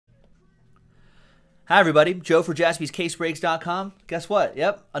Hi, everybody. Joe for JaspysCaseBreaks.com. Guess what?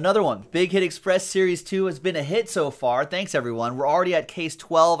 Yep, another one. Big Hit Express Series 2 has been a hit so far. Thanks, everyone. We're already at case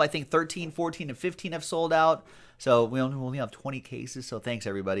 12. I think 13, 14, and 15 have sold out. So we only have 20 cases, so thanks,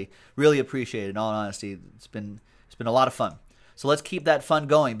 everybody. Really appreciate it, in all honesty. It's been a lot of fun. So let's keep that fun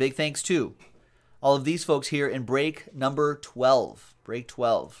going. Big thanks to all of these folks here in break number 12. Break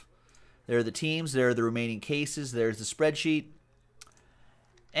 12. There are the teams. There are the remaining cases. There's the spreadsheet.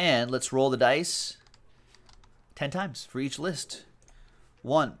 And let's roll the dice 10 times for each list.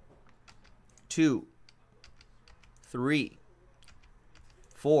 1, 2, 3,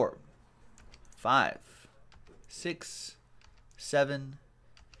 4, 5, 6, 7,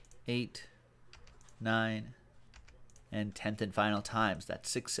 8, 9, and 10th and final times. That's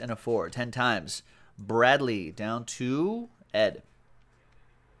 6 and a 4. 10 times. Bradley down to Ed.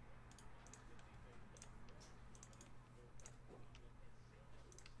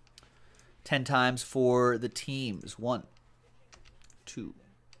 Ten times for the teams. 1, 2,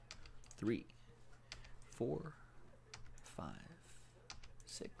 3, 4, 5,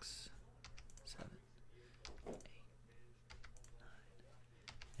 6, 7, 8,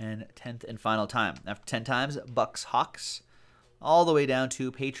 9, and 10th and final time. After 10 times, Bucks, Hawks, all the way down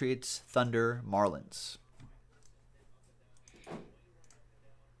to Patriots, Thunder, Marlins.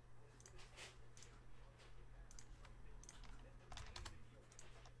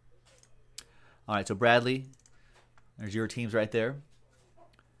 All right, so Bradley, there's your teams right there.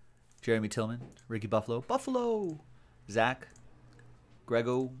 Jeremy Tillman, Ricky Buffalo, Zach,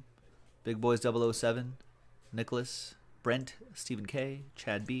 Grego, Big Boys 007, Nicholas, Brent, Stephen K,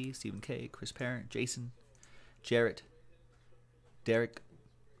 Chad B, Stephen K, Chris Parent, Jason, Jarrett, Derek,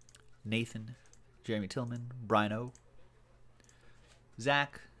 Nathan, Jeremy Tillman, Brian O,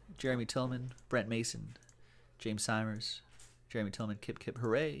 Zach, Jeremy Tillman, Brent Mason, James Simers, Jeremy Tillman, Kip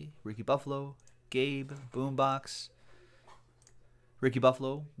Hooray, Ricky Buffalo, Gabe, Boombox, Ricky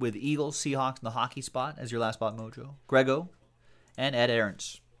Buffalo with Eagles, Seahawks in the hockey spot as your last spot mojo, Grego, and Ed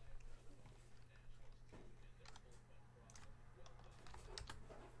Aarons.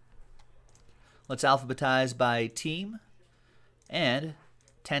 Let's alphabetize by team and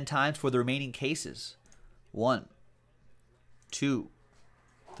 10 times for the remaining cases. 1, 2,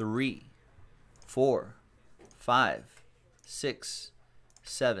 3, 4, 5, 6,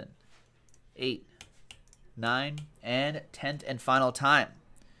 7, 8, 9, and 10th and final time.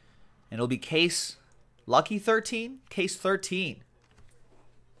 And it'll be case lucky 13, case 13.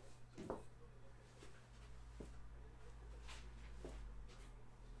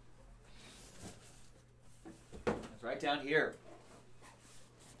 It's right down here.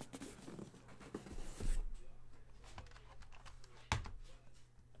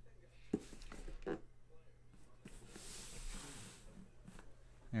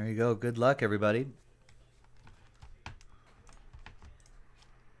 There you go. Good luck, everybody.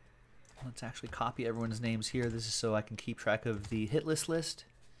 Let's actually copy everyone's names here. This is so I can keep track of the hit list.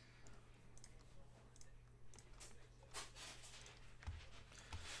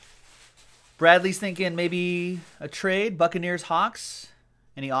 Bradley's thinking maybe a trade, Buccaneers, Hawks.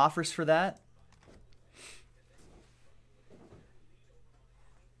 Any offers for that?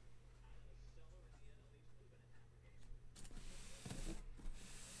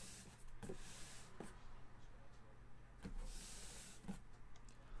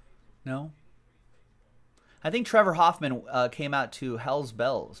 No? I think Trevor Hoffman came out to Hell's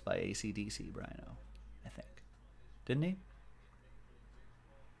Bells by AC/DC, Briano. I think. Didn't he?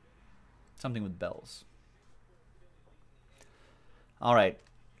 Something with bells. All right.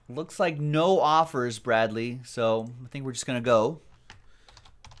 Looks like no offers, Bradley. So I think we're just going to go.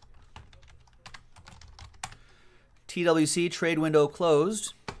 TWC trade window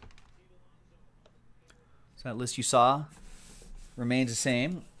closed. So that list you saw remains the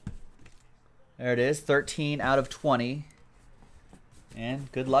same. There it is, 13 out of 20.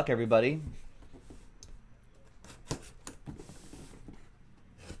 And good luck, everybody.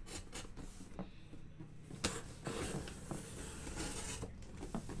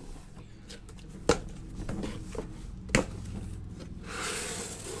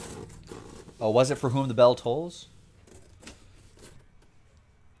 Oh, was it For Whom the Bell Tolls?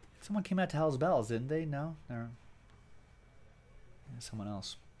 Someone came out to Hell's Bells, didn't they? No? They're someone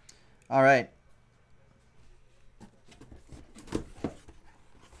else. All right.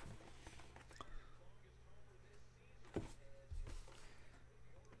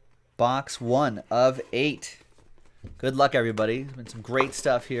 Box 1 of 8. Good luck, everybody. There's been some great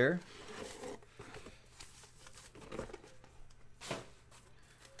stuff here.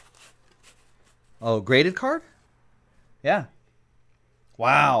 Oh, graded card? Yeah.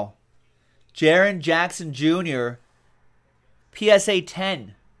 Wow. Jaren Jackson Jr., PSA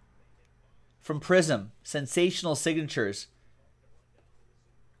 10 from Prism. Sensational signatures.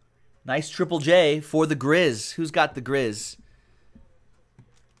 Nice Triple J for the Grizz. Who's got the Grizz?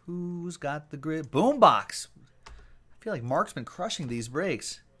 Who's got the Grizz? Boombox. I feel like Mark's been crushing these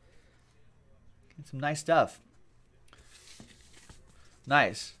breaks. Some nice stuff.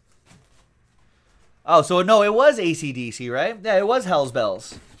 Nice. Oh, so no, it was AC/DC, right? Yeah, it was Hell's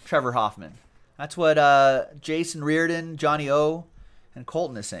Bells. Trevor Hoffman. That's what Jason Reardon, Johnny O, and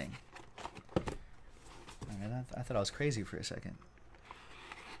Colton is saying. I thought I was crazy for a second.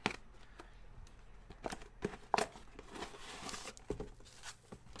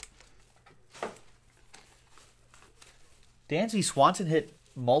 Dansby Swanson hit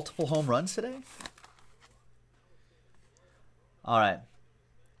multiple home runs today? All right.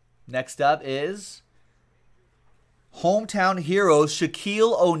 Next up is Hometown Heroes,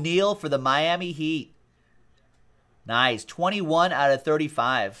 Shaquille O'Neal for the Miami Heat. Nice. 21 out of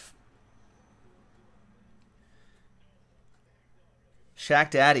 35.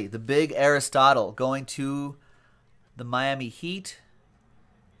 Shaq Daddy, the big Aristotle, going to the Miami Heat.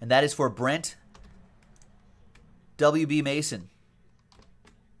 And that is for Brent W.B. Mason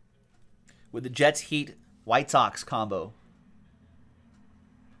with the Jets, Heat, White Sox combo.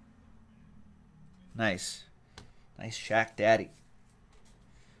 Nice. Nice Shaq Daddy.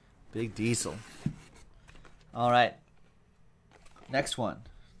 Big Diesel. All right. Next one.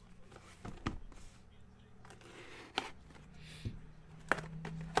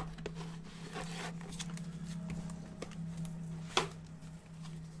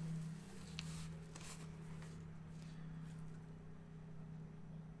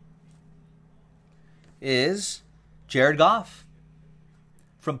 Is Jared Goff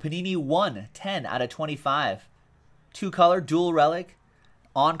from Panini 1, 10 out of 25. Two-color, dual relic,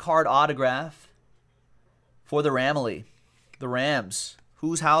 on-card autograph for the Ramily. The Rams.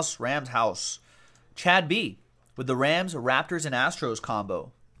 Whose house? Rams' house. Chad B with the Rams, Raptors, and Astros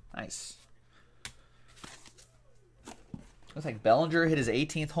combo. Nice. Looks like Bellinger hit his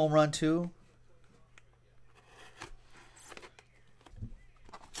 18th home run, too.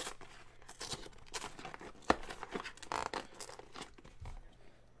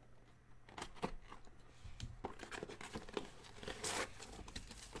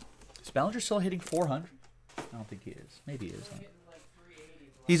 Is Bellinger still hitting 400? I don't think he is. Maybe he is. Huh?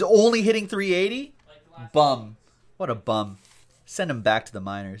 He's only hitting 380? Bum. What a bum. Send him back to the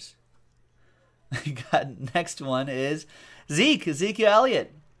minors. Next one is Ezekiel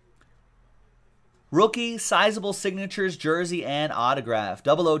Elliott. Rookie, sizable signatures, jersey, and autograph.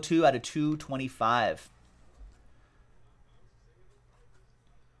 002 out of 225.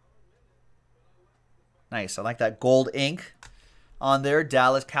 Nice. I like that gold ink on there.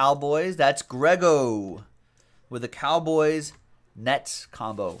 Dallas Cowboys. That's Grego with the Cowboys Nets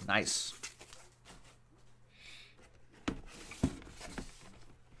combo. Nice.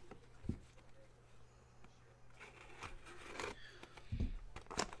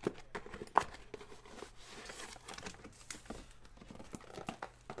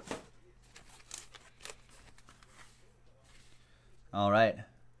 All right.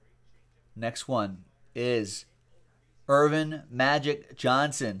 Next one is Irvin Magic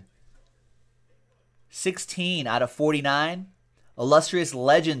Johnson. 16 out of 49. Illustrious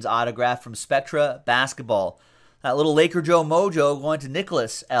Legends autograph from Spectra Basketball. That little Laker Joe mojo going to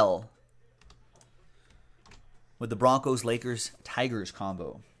Nicholas L. with the Broncos, Lakers, Tigers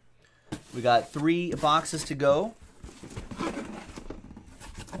combo. We got 3 boxes to go.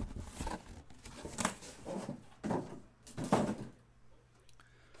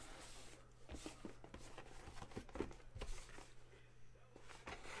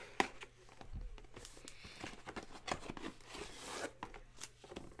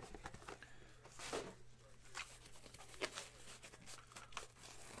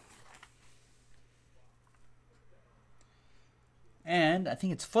 And I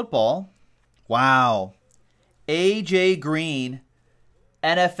think it's football. Wow. AJ Green,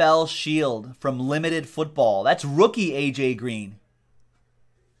 NFL Shield from Limited Football. That's rookie AJ Green.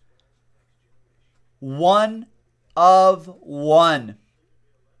 1 of 1.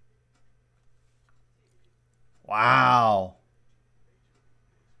 Wow.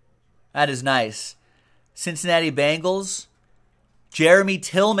 That is nice. Cincinnati Bengals. Jeremy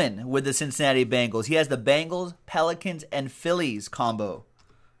Tillman with the Cincinnati Bengals. He has the Bengals, Pelicans, and Phillies combo.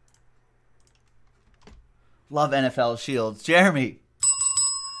 Love NFL Shields. Jeremy,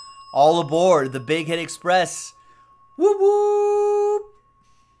 all aboard the Big Hit Express. Whoop whoop.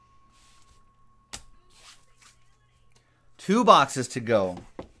 2 boxes to go.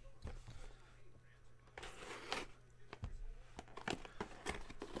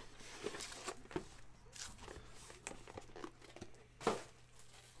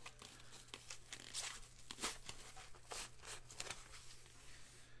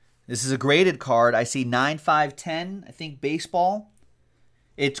 This is a graded card. I see 9, 5, 10. I think baseball.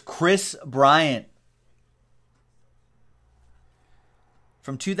 It's Kris Bryant.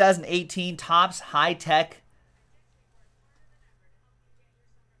 From 2018, Topps High Tech.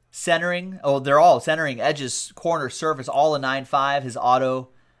 Centering. Oh, they're all centering. Edges, corner, surface, all a 9.5. His auto,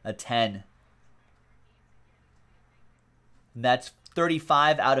 a 10. And that's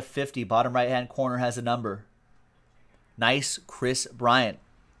 35 out of 50. Bottom right-hand corner has a number. Nice Kris Bryant.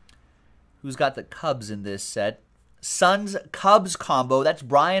 Who's got the Cubs in this set? Suns-Cubs combo. That's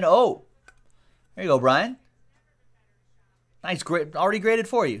Brian O. There you go, Brian. Nice. Great. Already graded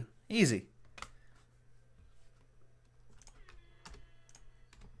for you. Easy.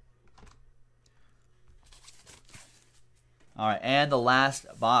 All right, and the last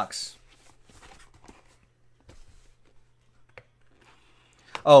box.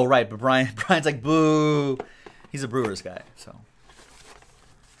 Oh, right, but Brian's like, boo. He's a Brewers guy, so.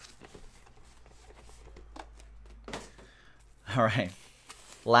 All right.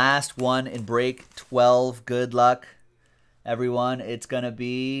 Last one in break 12. Good luck, everyone. It's going to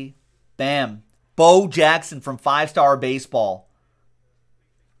be, bam, Bo Jackson from 5-Star Baseball.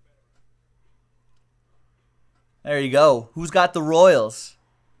 There you go. Who's got the Royals?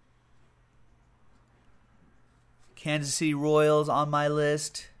 Kansas City Royals on my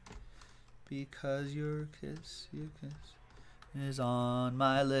list. Because your kiss is on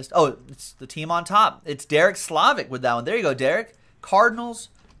my list. Oh, it's the team on top. It's Derek Slavic with that one. There you go, Derek. Cardinals,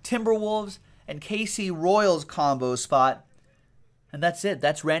 Timberwolves, and KC Royals combo spot. And that's it.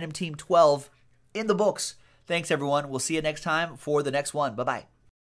 That's Random Team 12 in the books. Thanks, everyone. We'll see you next time for the next one. Bye-bye.